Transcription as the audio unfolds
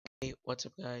Hey, what's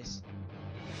up guys?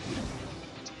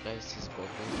 What's up guys, this is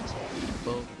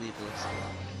Bob Weebles.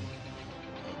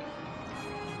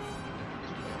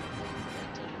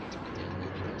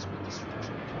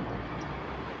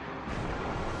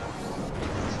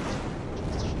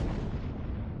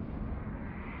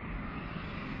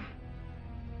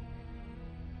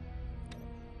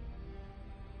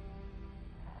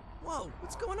 Whoa,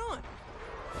 what's going on?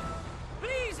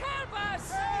 Please help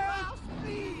us! Help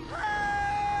me! Help!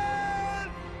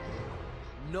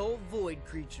 No void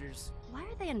creatures. Why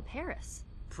are they in Paris?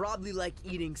 Probably like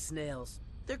eating snails.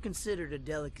 They're considered a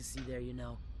delicacy there, you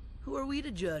know. Who are we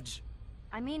to judge?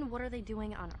 I mean, what are they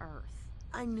doing on Earth?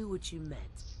 I knew what you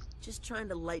meant. Just trying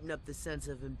to lighten up the sense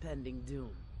of impending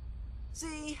doom.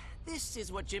 See, this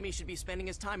is what Jimmy should be spending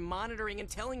his time monitoring and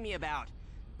telling me about.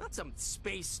 Not some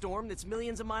space storm that's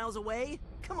millions of miles away.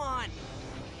 Come on!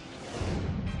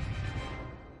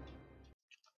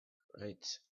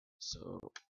 Right,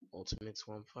 so Ultimate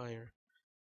Swarm Fire.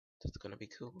 That's gonna be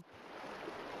cool.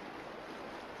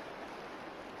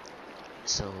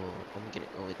 So I'm gonna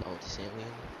go with all this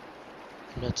alien.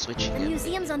 I'm not switching. The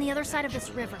museum's on the other side of this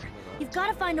river. You've got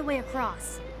to find a way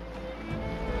across.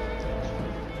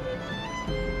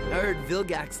 I heard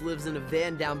Vilgax lives in a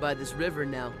van down by this river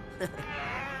now.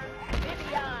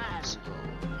 So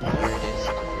here it is,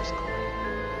 the first coin.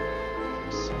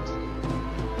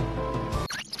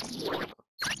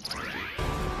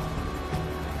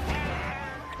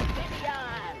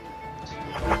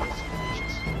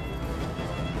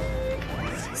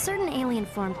 Certain alien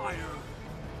form. I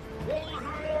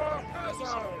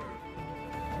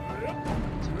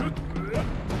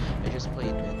just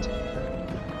played with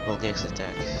Volgax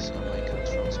attack, so my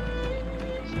controls are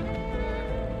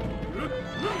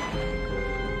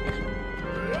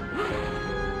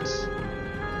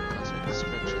cosmic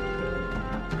destruction.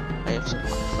 I have some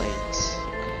complaints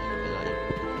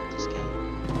about this game.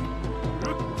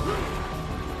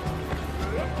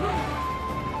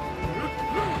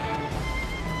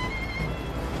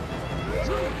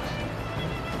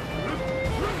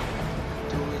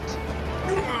 Do it.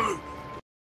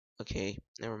 Okay,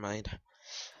 never mind.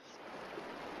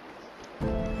 I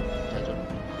don't know.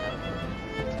 I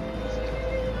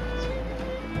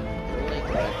really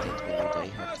like the fact that whenever I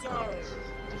have to connect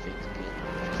the fake game,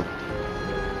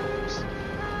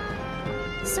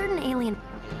 Certain alien.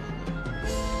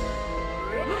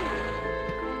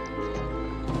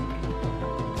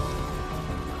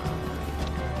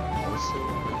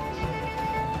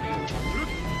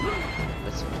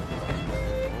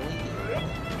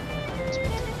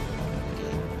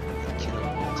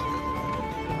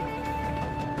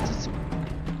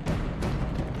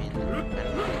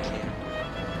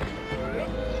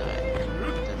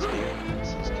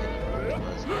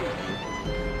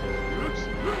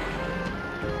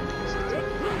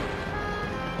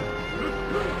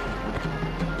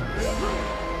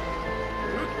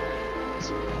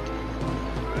 also but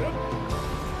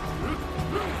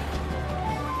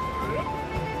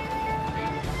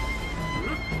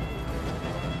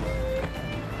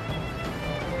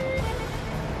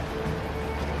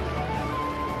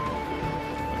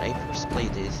when I first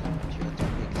played this, you had to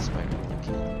make a spiral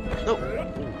again. No!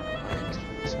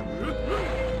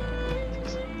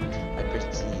 I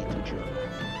pressed Z to jump.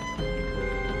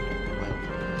 Well,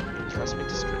 cosmic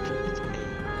destruction is A.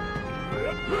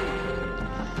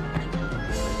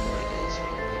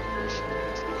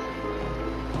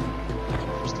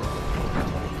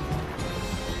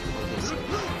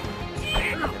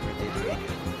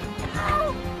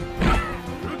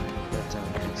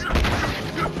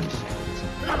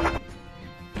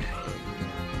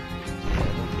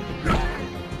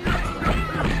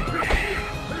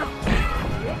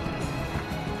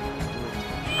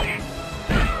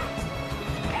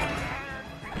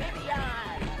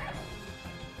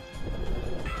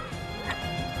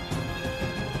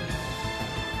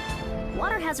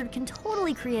 Water hazard can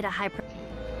totally create a high.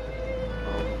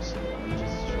 So I'm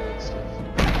just trying stuff.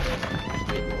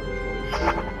 Get more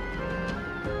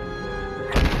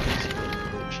points.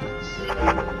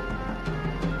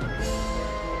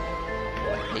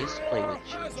 I used to play with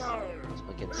cheese, so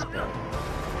I can spell.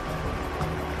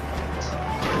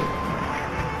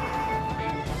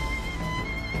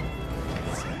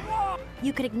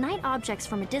 You could ignite objects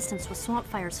from a distance with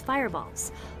Swampfire's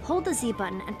fireballs. Hold the Z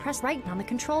button and press right on the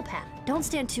control pad. Don't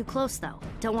stand too close though.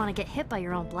 Don't want to get hit by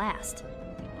your own blast.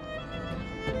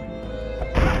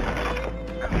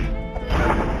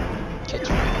 Get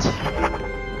right.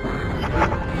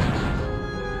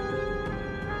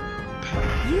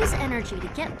 Use energy to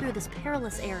get through this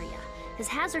perilous area. His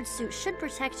hazard suit should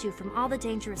protect you from all the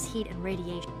dangerous heat and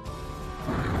radiation.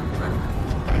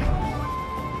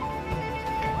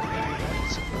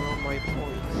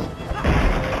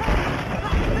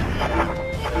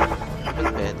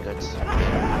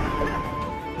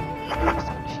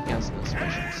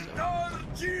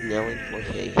 yelling for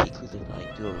hey, he couldn't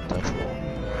like do a dodge roll.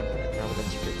 And now that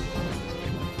you get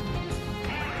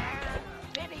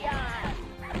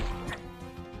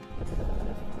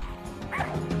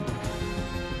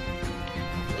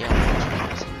yeah, I'm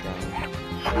just down.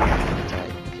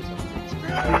 Died because of this.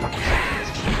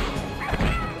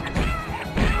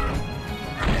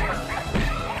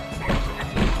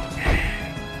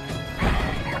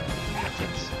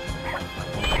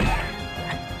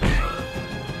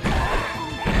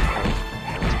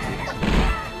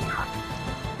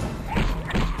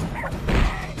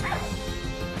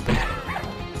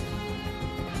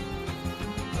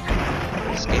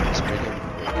 This game is pretty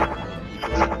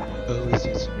oh, it's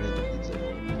just randomly so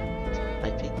I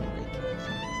think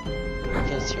like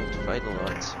yes, you have to fight a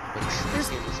lot, but this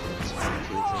game is not for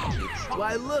kids and kids.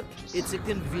 Why look, it's a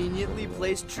conveniently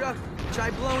placed truck.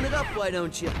 Try blowing it up, why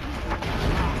don't you?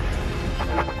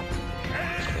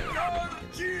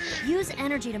 Use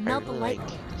energy to melt the light. Like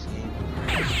this game.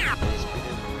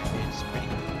 It's pretty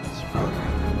good. It's fun.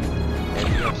 And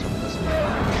you have some puzzle.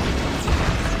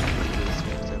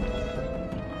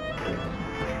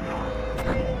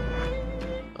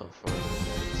 Oh, for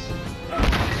minutes.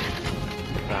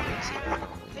 That makes it.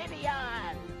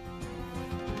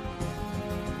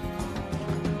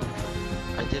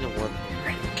 I didn't want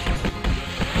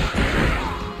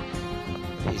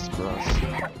his cross.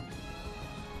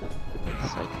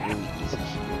 It's like really easy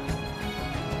here.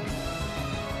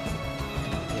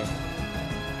 Yeah.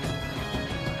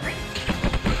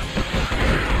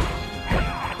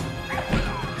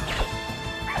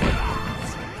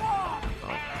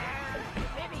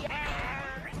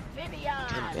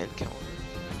 Can man counter?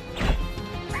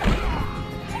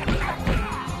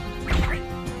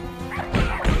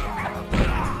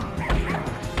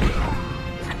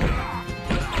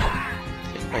 I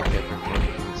think my favorite one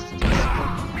is this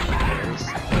one.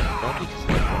 Not because of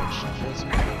the punch, just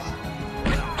because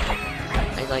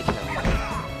I like how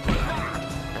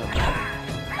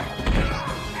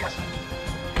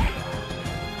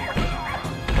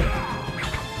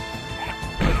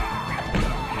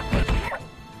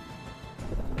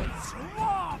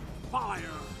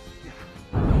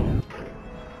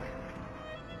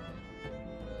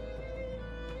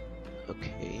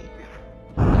okay.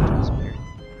 That was weird.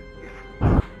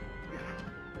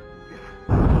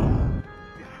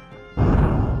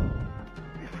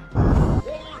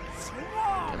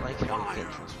 I like how he can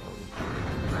transform.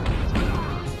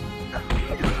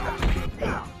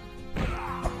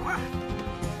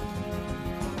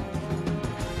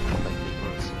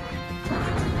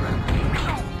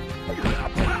 Like Negroes.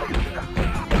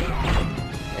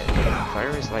 And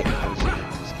fire is like poison in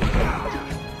this game.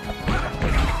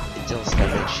 It deals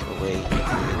damage away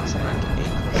and it's like a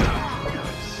constant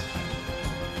focus.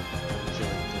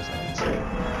 Killing doesn't.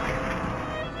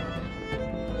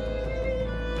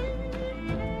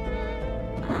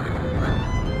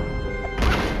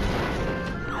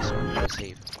 So I'm gonna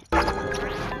save.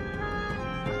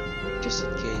 Just in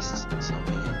case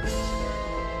something happens.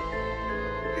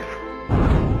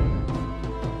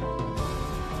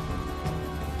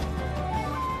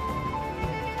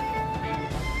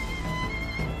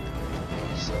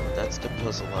 Okay, so that's the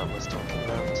puzzle I was talking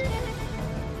about.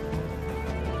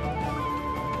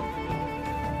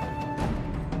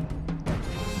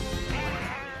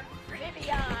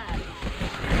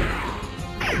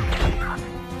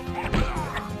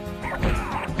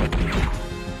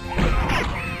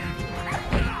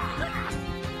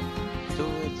 Do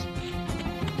it.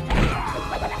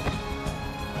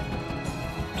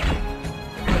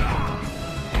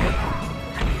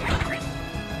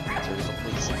 There's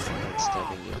always something that's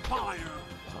stabbing you.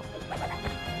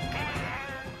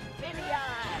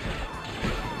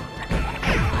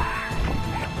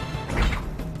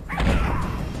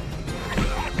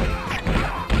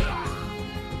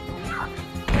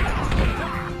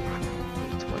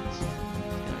 Wait, what?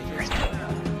 Did I just...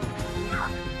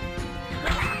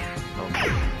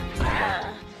 Okay.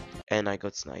 And I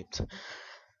got sniped.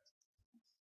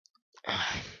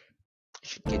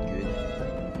 Should get good.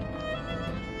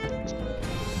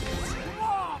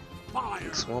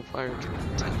 Swamp Fire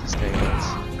can take this guy out.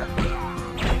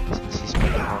 Since he's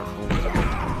pretty powerful.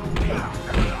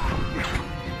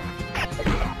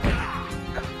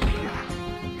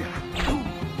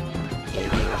 Yeah,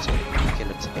 you can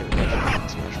attack everybody.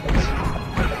 Smash Bros.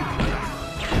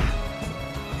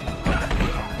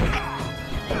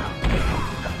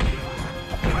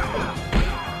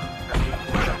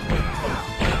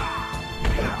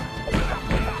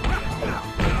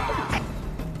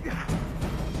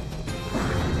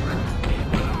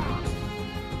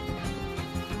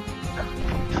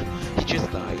 He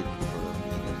just died in front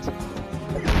of me.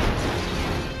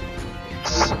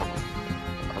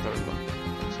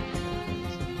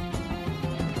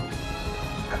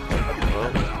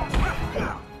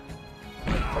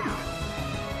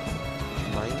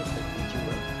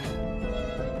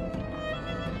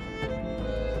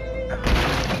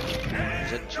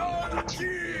 There's actually 2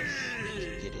 ways you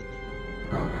can get in here.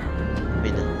 I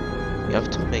mean, you have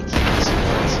to make these ones,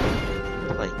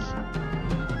 like,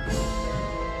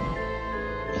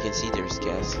 you can see there's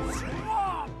gas.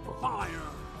 Fire!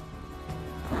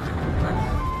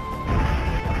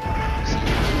 See,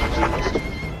 you're supposed to,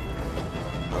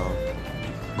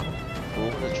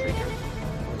 pull the trigger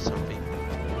or something.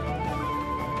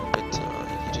 But,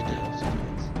 you didn't have to do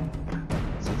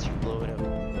it. Since you blow it up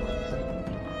once.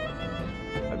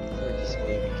 I prefer this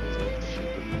way because I have to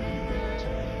shoot the bullet.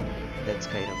 That's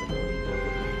kind of annoying.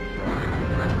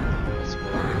 As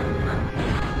well.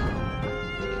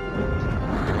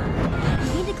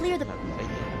 You need to clear the...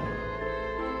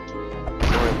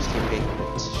 Sorry, I'm sleeping,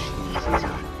 but Jesus.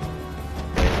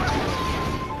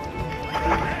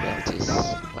 That is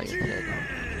my head.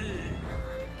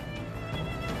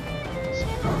 So,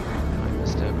 I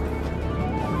messed up.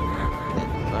 Then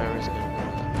the fire is gonna go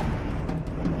up.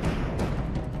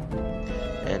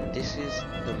 And this is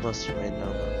the most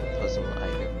random puzzle I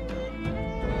ever done.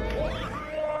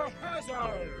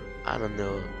 I don't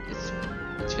know,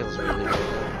 it feels really random.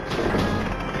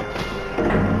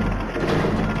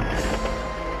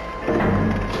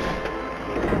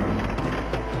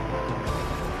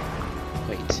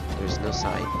 Wait, there's no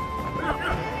side?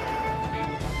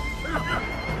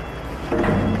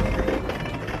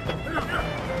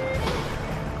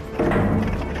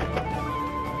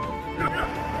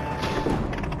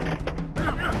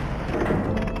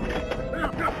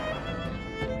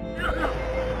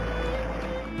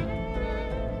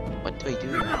 What do I do?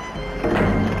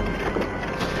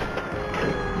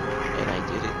 And I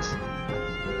did it.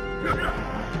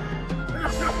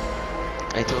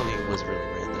 I told you it was really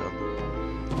random.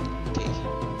 Okay.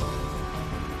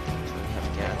 So we have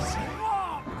gas.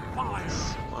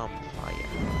 Swamp fire.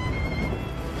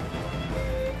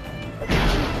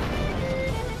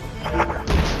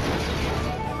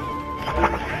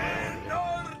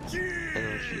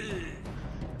 Energy.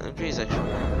 Energy is actually one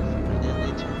of my favorite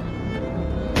enemies too.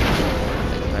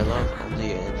 Like, I love all the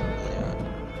energy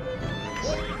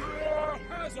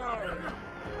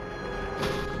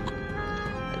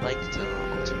I liked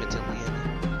Ultimate Alien.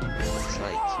 It's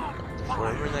like the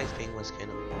Forever Night thing was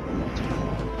kind of boring to me.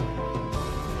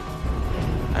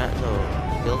 I don't know,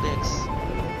 Buildex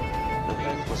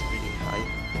was pretty high,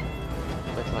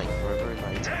 but like Forever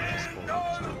Night was just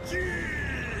boring to me.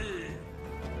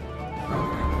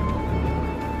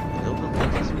 You know,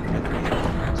 Buildex is really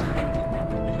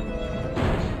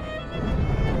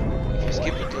if you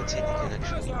skip the cutscene, you can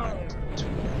actually run to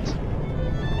it.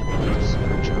 Do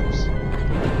super jumps.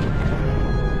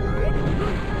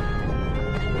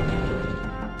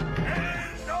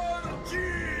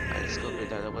 I discovered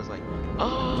that I was like,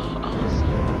 oh, awesome.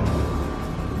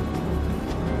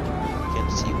 You can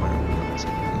see where I'm going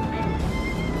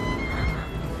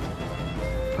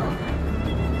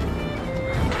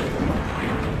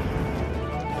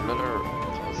another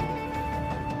puzzle.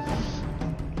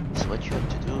 So what you have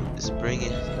to do is bring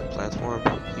in the platform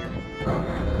here.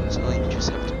 So you just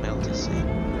have to melt this thing.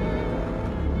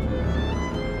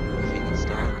 I think it's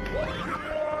done.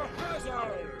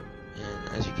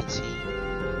 And as you can see,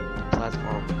 the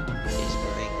platform is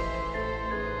moving.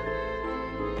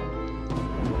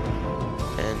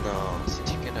 And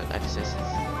since you cannot access it,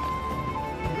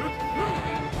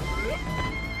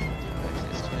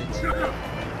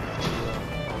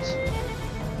 also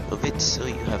move it so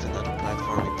you have another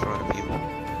platform in front of you.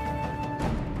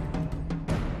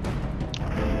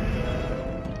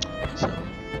 So,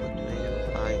 what do?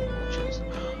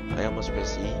 I almost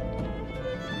press E.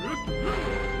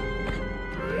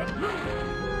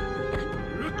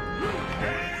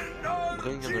 I'm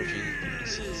going energy.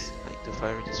 This is like the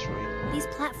fire destroyed. These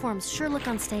platforms sure look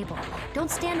unstable. Don't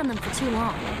stand on them for too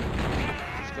long.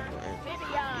 Just gonna end.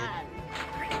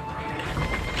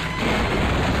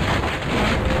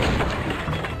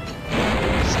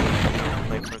 Save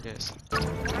my progress.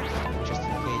 Just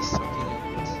in case something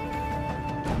happens.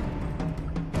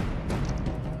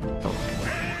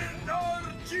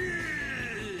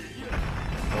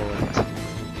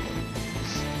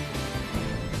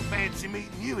 Fancy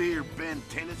meeting you here, Ben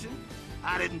Tennyson.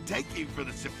 I didn't take you for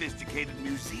the sophisticated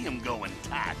museum-going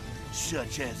type,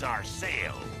 such as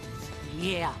ourselves.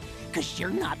 Yeah, 'cause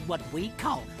you're not what we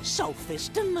call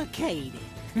sophisticated.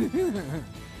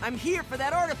 I'm here for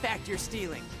that artifact you're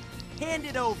stealing. Hand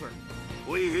it over.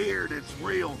 We heard it's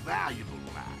real valuable,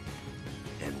 like.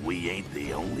 And we ain't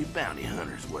the only bounty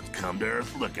hunters what's come to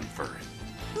Earth looking for it.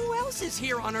 Who else is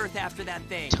here on Earth after that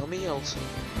thing? Tell me also.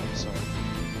 Sorry.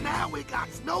 Now we got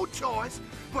no choice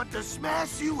but to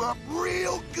smash you up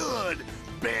real good,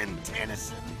 Ben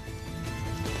Tennyson.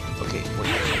 Okay, what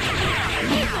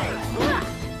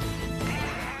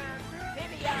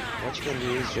you can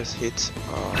do is just hit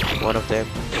one of them.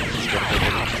 He's gonna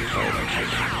get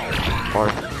or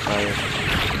fire.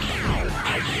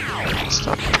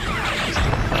 Stop.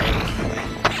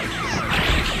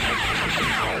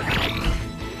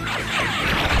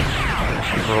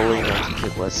 Rolling, I think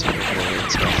it was rolling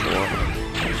Smash 4.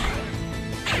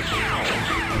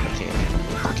 Okay,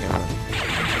 the camera.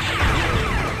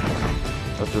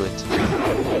 Don't do it.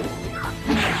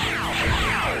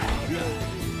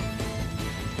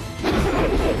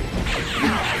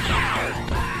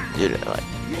 Dude, like.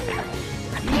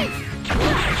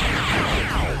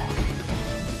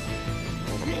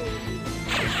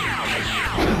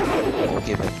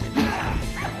 Okay, but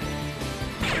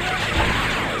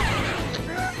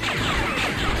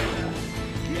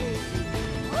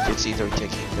it's either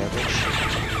taking damage.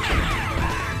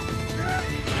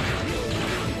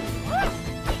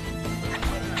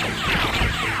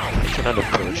 I cannot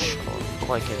approach.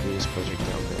 All I can do is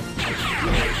projectile them.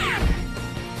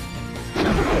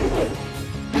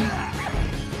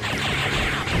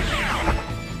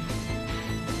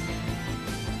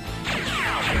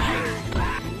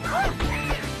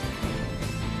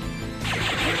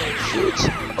 Shoot!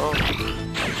 Oh,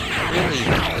 really?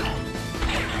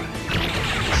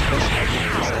 Especially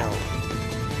this now.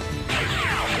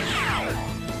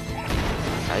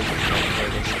 I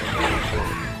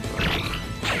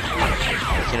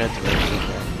cannot do anything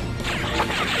now. I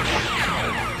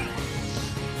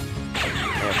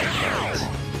have to fight.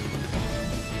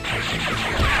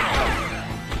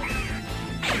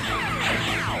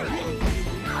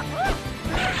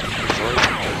 Sorry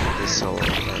for making this solo,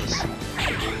 guys.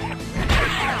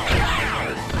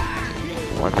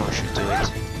 One more should do it.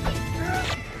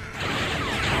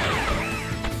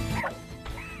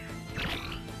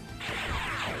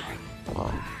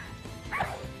 Wow.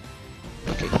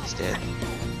 Okay, he's dead.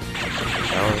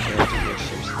 Now we have to get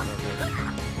seriously.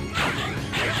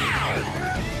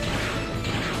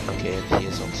 Okay, and he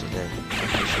is also dead.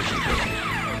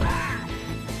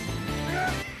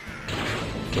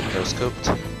 Get no scoped.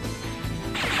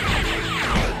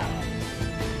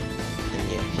 And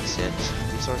yeah, he's dead.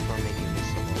 I'm sorry for making this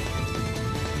so long.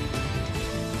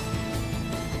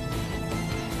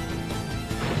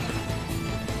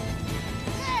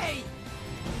 Hey!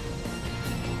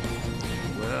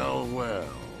 Well,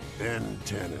 well, Ben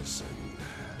Tennyson.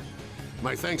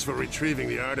 My thanks for retrieving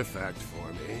the artifact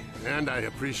for me, and I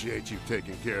appreciate you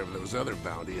taking care of those other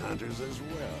bounty hunters as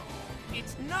well.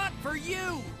 It's not for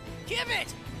you! Give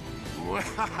it!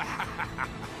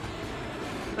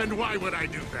 And why would I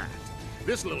do that?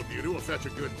 This little beauty will fetch a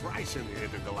good price in the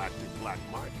intergalactic black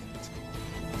market.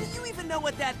 Do you even know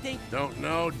what that thing... Don't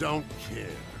know, don't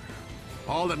care.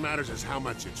 All that matters is how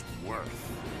much it's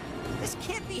worth. This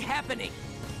can't be happening!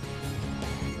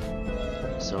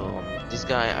 So, this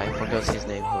guy, I forgot his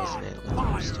name, wasn't it?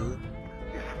 Like, too?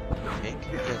 I think?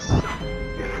 Yes.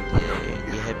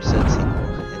 Yeah, episode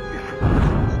sequel.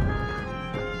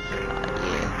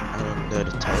 Yeah, I don't know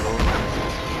the title.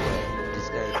 This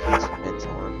guy is meant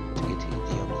on to get the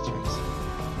Omnitrix.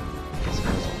 Yes, he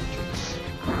has Omnitrix.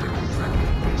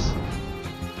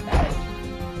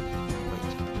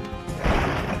 Wait.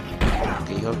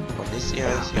 Okay, you have, on this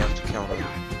series, you have to counter.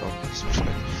 Don't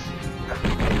disrespect.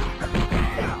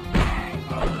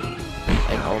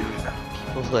 And all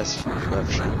people who have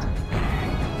shield,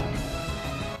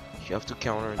 you have to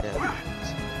counter them.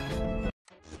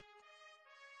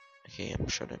 Okay, I'm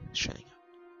shutting up.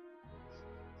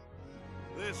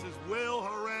 This is Will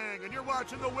Harang, and you're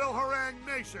watching the Will Harang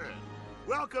Nation.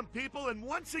 Welcome, people, and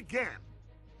once again,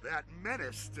 that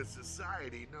menace to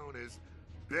society known as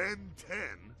Ben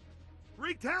 10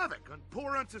 wreaked havoc on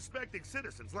poor, unsuspecting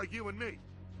citizens like you and me.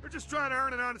 They're just trying to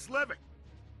earn an honest living.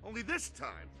 Only this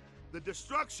time, the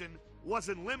destruction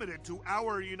wasn't limited to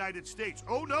our United States.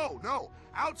 Oh, no.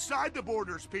 Outside the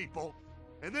borders, people.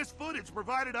 And this footage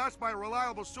provided us by a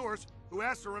reliable source who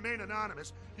asked to remain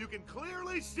anonymous. You can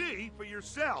clearly see for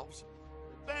yourselves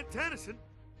that Ben Tennyson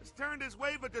has turned his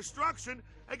wave of destruction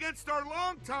against our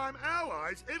longtime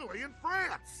allies, Italy and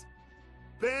France.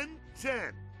 Ben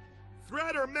 10.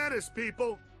 Threat or menace,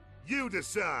 people? You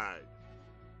decide.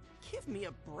 Give me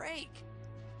a break.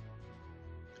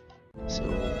 So, you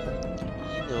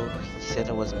know, he said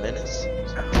I was a menace.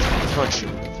 So, punch you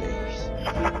in the face.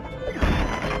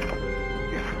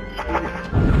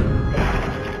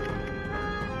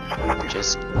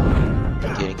 Just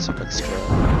getting some extra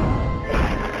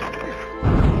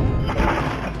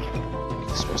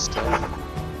stuff,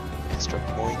 extra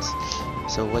points.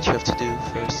 So what you have to do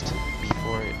first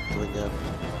before doing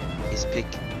is pick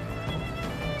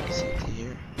is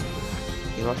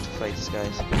You have to fight these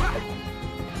guys.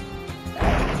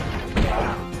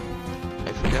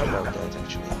 I forgot about that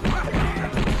actually.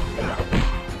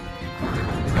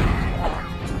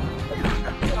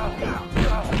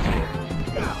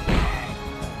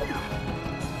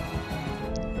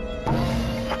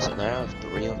 So now I have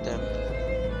 3 of them.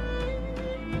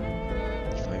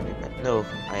 If I remember. No,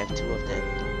 I have 2 of them.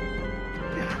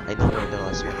 I know where the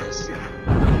last one is.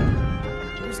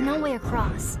 There's no way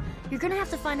across. You're gonna have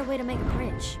to find a way to make a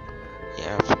bridge. Yeah, I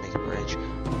have to make a bridge.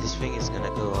 This thing is gonna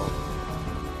go on.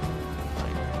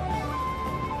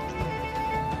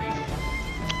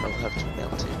 I'll have to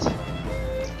melt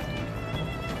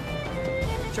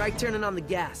it. Try turning on the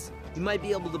gas. You might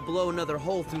be able to blow another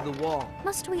hole through the wall.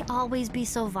 Must we always be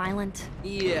so violent?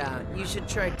 Yeah, you should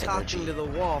try talking to the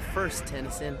wall first,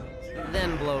 Tennyson.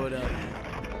 Then blow it up.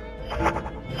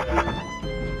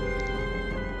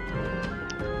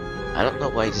 I don't know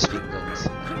why this thing goes.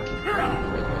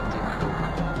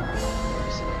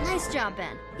 Nice job,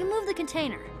 Ben. You moved the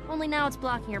container, only now it's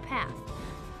blocking your path.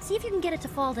 See if you can get it to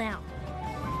fall down.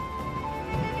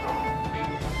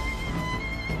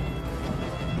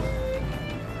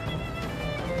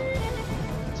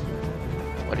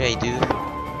 What do I do?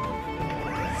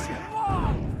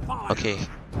 Okay,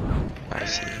 I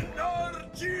see.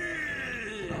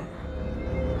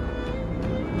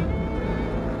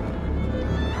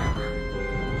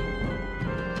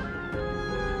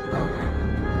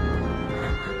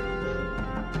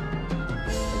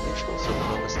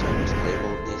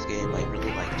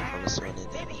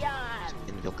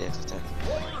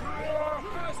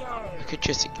 I could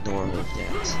just ignore all of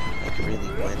that. I could really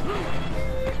win.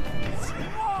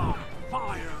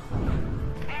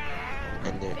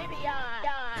 And then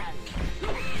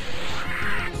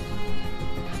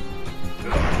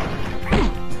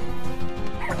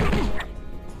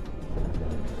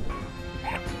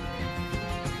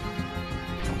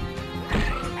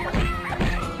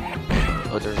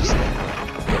oh, there's a snake.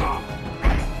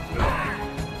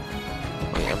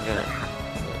 Wait, I'm gonna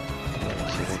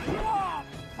kill him.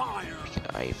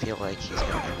 I feel like he's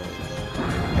gonna annoy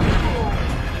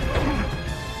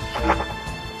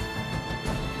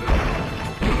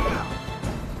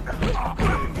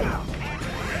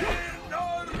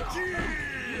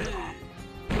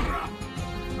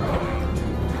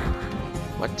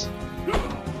What?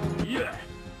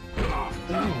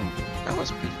 That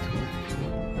was pretty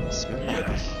cool. Smack.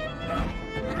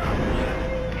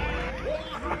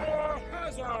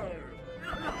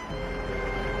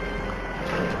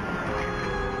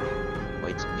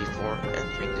 Wait, before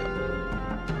entering the room.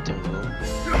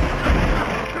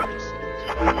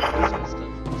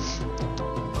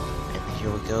 And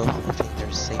here we go. I think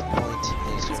there's a safe point.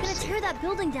 He's gonna tear that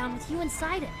building down with you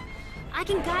inside it. I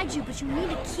can guide you, but you need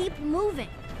to keep moving.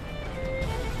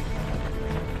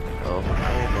 Oh,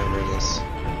 I remember this.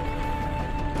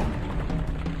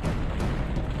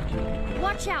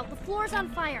 Watch out, the floor's on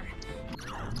fire.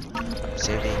 I'm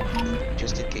saving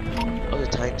just in case. Oh, the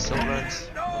time still runs.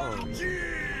 Oh.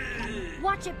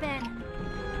 Watch it, Ben.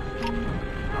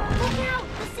 Look out!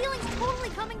 The ceiling's totally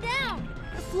coming down.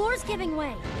 The floor's giving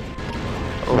way.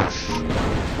 Oh.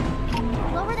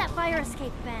 Lower that fire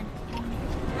escape, Ben.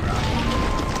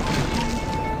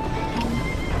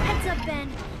 Heads up, Ben.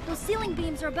 Those ceiling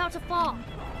beams are about to fall.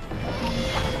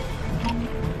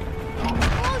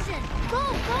 Explosion! Go,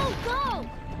 go, go!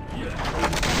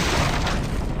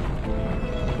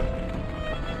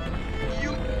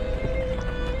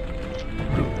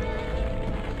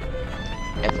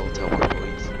 Eiffel Tower,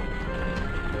 please.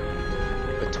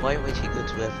 But why would he go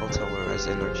to Eiffel Tower as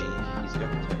energy?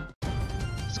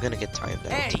 He's gonna get timed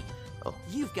out. Hey! Oh,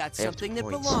 You've got I have something 2 that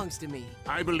points. belongs to me.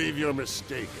 I believe you're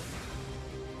mistaken.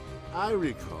 I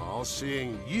recall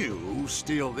seeing you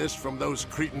steal this from those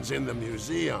cretins in the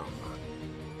museum.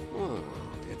 Well,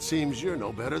 it seems you're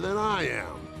no better than I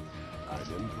am. I'm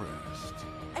impressed.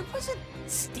 I wasn't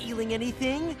stealing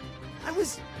anything. I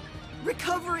was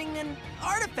recovering an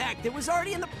artifact that was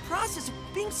already in the process of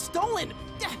being stolen.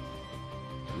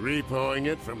 Repoing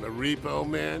it from the repo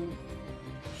men?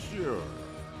 Sure.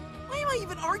 Why am I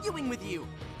even arguing with you?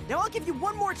 Now I'll give you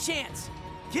one more chance.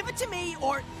 Give it to me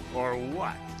or... Or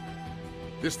what?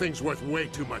 This thing's worth way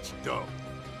too much dough.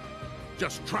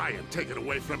 Just try and take it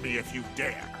away from me if you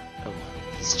dare. Oh,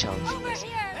 he's challenging us.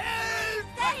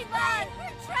 Save us!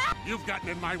 We're trapped! You've gotten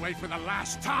in my way for the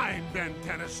last time, Ben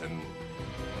Tennyson.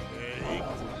 Take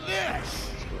this!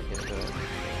 So we're gonna go energy.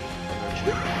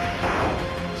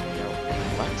 So now,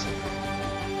 what?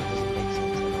 That doesn't make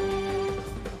sense at all.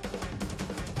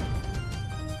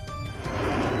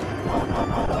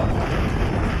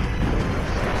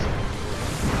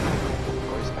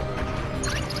 Where's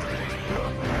energy?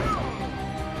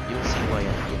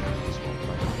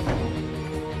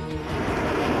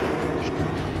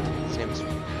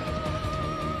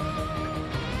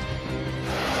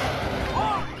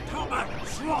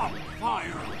 Swamp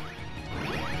fire!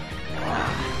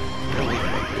 Really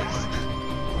like this.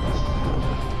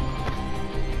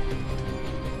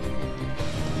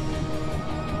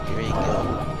 Here you go,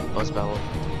 boss battle.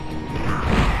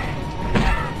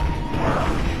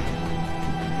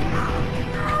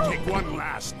 Take one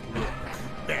last look.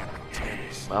 There,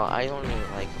 Tennis. Well, I don't really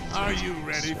like. Are you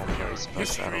ready for your Swamp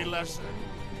history battle. lesson?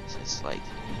 It's like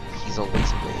he's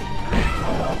always away.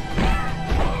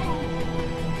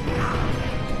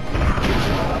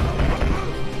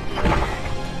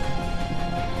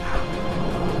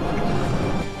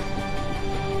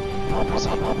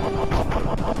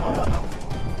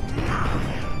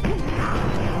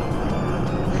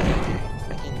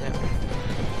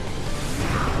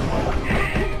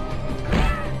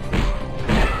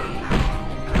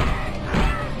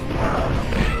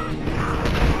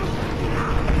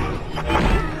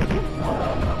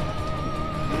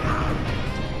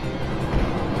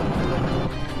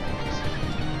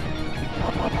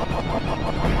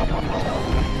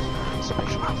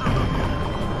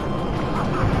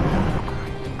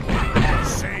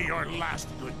 Say your last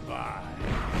goodbye.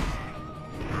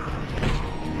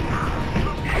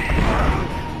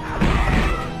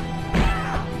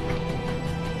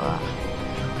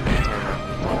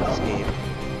 This game.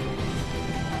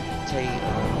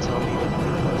 Tell me what you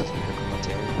want to hear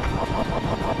commentary.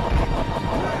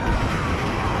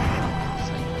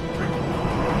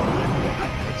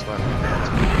 That's why I'm going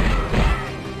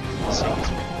to say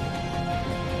this.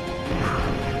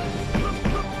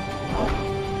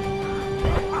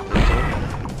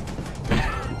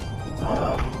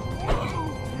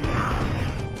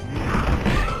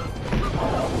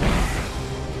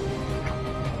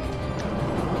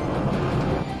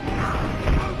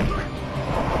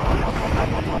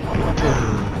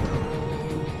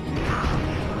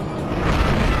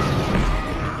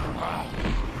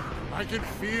 I can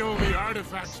feel the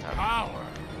artifact's power.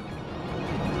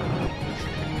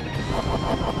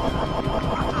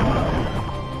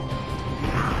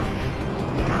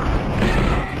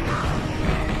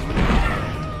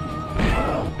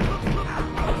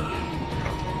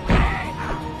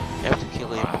 You have to kill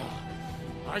him.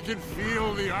 I can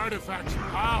feel the artifact's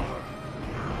power.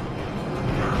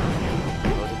 Go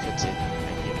to fix it.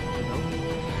 Thank you.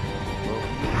 No?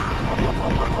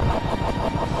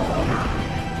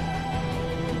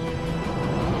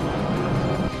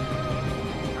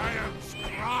 I am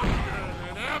stronger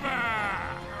than ever.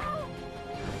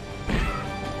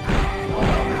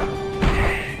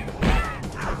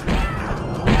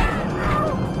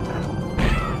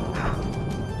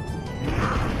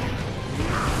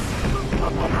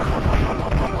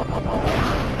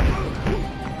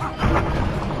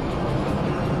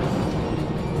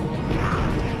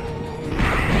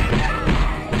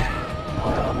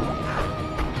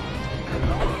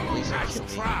 Please don't Nice kill me.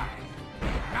 try.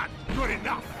 Not good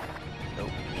enough.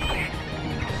 Nope.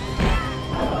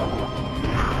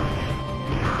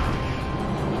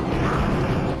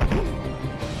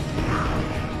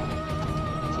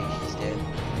 Okay, he's dead.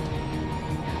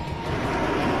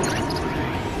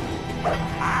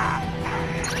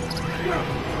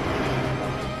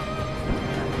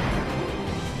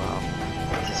 Wow.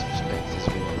 Disrespect is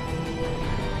real.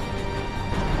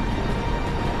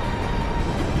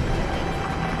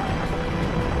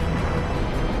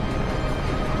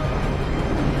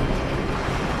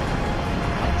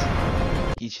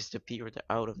 He just appeared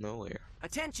out of nowhere.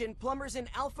 Attention, plumbers in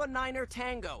Alpha Niner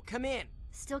Tango, come in.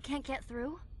 Still can't get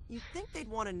through? You'd think they'd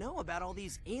want to know about all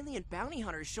these alien bounty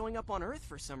hunters showing up on Earth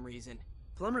for some reason.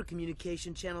 Plumber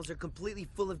communication channels are completely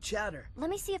full of chatter. Let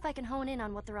me see if I can hone in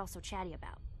on what they're all so chatty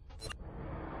about.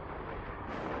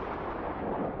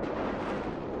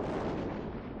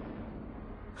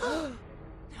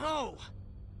 No!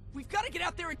 We've got to get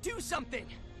out there and do something!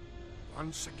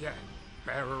 Once again,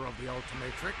 bearer of the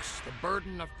Ultimatrix, the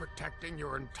burden of protecting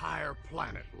your entire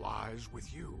planet lies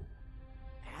with you.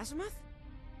 Azimuth?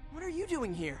 What are you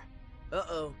doing here?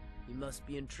 Uh-oh. You must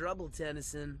be in trouble,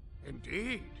 Tennyson.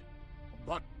 Indeed.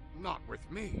 But not with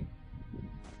me.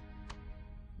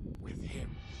 With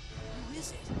him. Who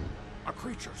is it? A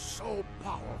creature so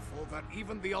powerful that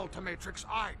even the Ultimatrix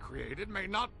I created may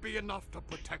not be enough to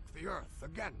protect the Earth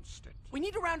against it. We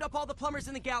need to round up all the plumbers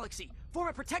in the galaxy, form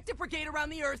a protective brigade around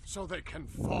the Earth. So they can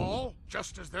fall,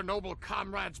 just as their noble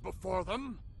comrades before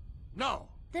them? No.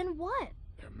 Then what?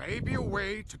 There may be a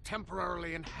way to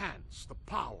temporarily enhance the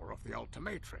power of the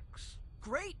Ultimatrix.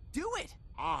 Great, do it!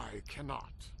 I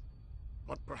cannot.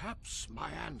 But perhaps my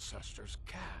ancestors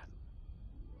can.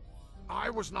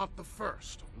 I was not the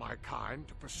first of my kind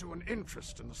to pursue an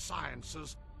interest in the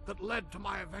sciences that led to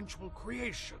my eventual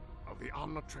creation of the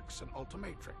Omnitrix and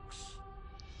Ultimatrix.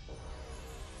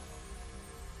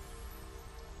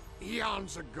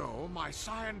 Eons ago, my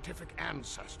scientific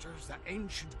ancestors, the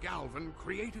ancient Galvan,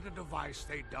 created a device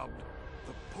they dubbed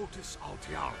the Potus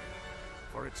Altiari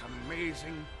for its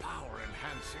amazing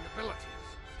power-enhancing abilities.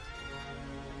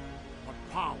 But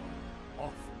power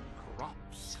often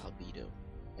corrupts. Albedo,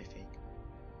 I think.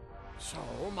 So,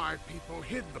 my people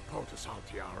hid the Potus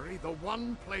Altiari, the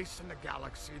one place in the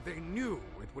galaxy they knew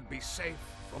it would be safe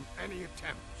from any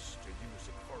attempts to use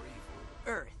it for evil.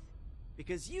 Earth.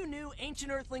 Because you knew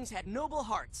ancient Earthlings had noble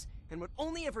hearts and would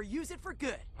only ever use it for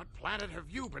good. What planet have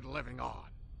you been living on?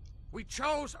 We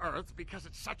chose Earth because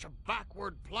it's such a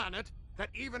backward planet that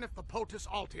even if the Potus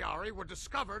Altiari were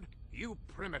discovered, you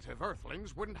primitive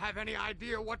Earthlings wouldn't have any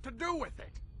idea what to do with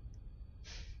it.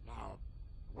 Now,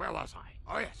 where was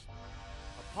I? Oh yes.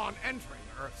 Upon entering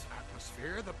Earth's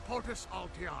atmosphere, the Potus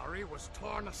Altiari was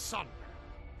torn asunder,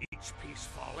 each piece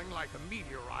falling like a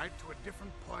meteorite to a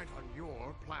different point on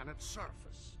your planet's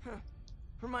surface. Huh.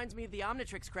 Reminds me of the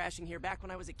Omnitrix crashing here back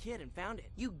when I was a kid and found it.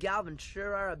 You Galvan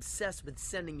sure are obsessed with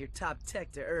sending your top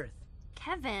tech to Earth.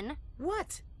 Kevin!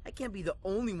 What? I can't be the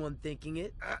only one thinking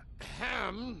it.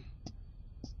 Ahem.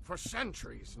 For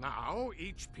centuries now,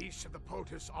 each piece of the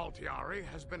Potus Altiari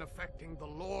has been affecting the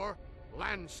lore,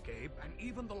 landscape, and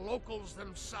even the locals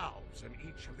themselves in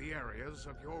each of the areas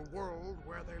of your world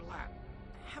where they land.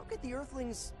 How could the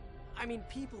Earthlings, I mean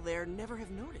people there, never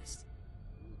have noticed?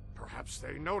 Perhaps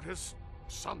they noticed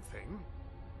something,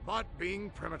 but being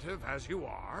primitive as you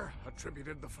are,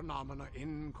 attributed the phenomena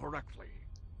incorrectly.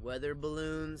 Weather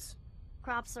balloons.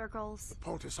 Crop circles. The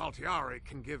Potus Altiari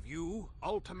can give you,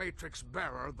 Ultimatrix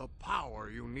Bearer, the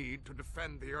power you need to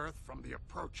defend the Earth from the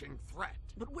approaching threat.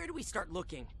 But where do we start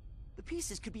looking? The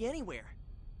pieces could be anywhere.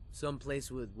 Someplace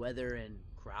with weather and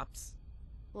crops.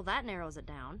 Well, that narrows it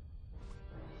down.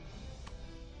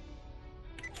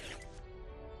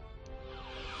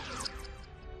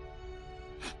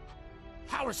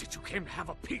 How is it you came to have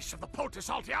a piece of the Potus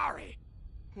Altiari?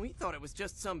 We thought it was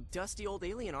just some dusty old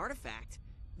alien artifact.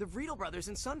 The Vriedel brothers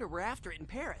and Sunder were after it in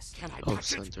Paris. Can I Oh,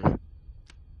 touch it? Sunder.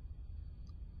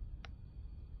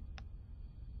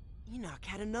 Enoch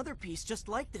had another piece just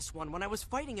like this one when I was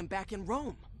fighting him back in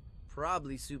Rome.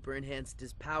 Probably super enhanced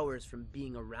his powers from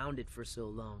being around it for so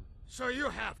long. So you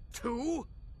have two?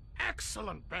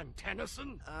 Excellent, Ben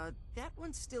Tennyson. That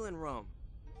one's still in Rome.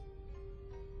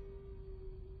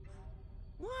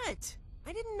 What?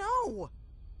 I didn't know.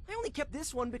 I only kept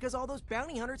this one because all those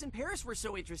bounty hunters in Paris were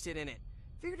so interested in it.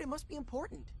 Figured it must be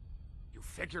important. You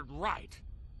figured right.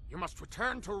 You must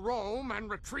return to Rome and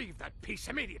retrieve that piece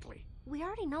immediately. We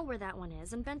already know where that one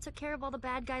is, and Ben took care of all the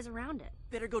bad guys around it.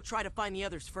 Better go try to find the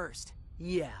others first.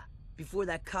 Yeah, before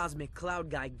that cosmic cloud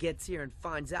guy gets here and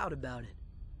finds out about it.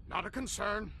 Not a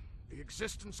concern. The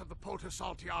existence of the Potus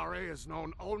Altiari is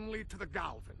known only to the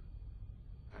Galvan.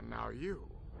 And now you.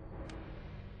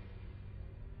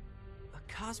 A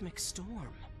cosmic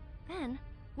storm. Ben,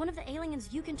 one of the aliens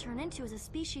you can turn into is a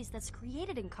species that's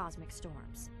created in cosmic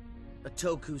storms. A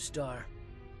Toku star.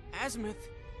 Azimuth,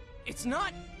 it's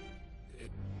not...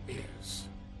 It is.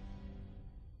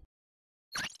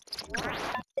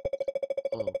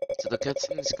 Oh, so the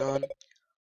cutscene is gone.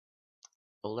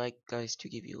 I would like guys to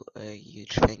give you a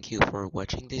huge thank you for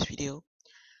watching this video.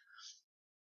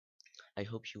 I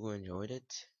hope you enjoyed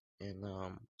it, and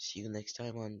see you next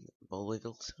time on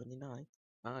Volleyball 79.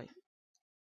 Bye.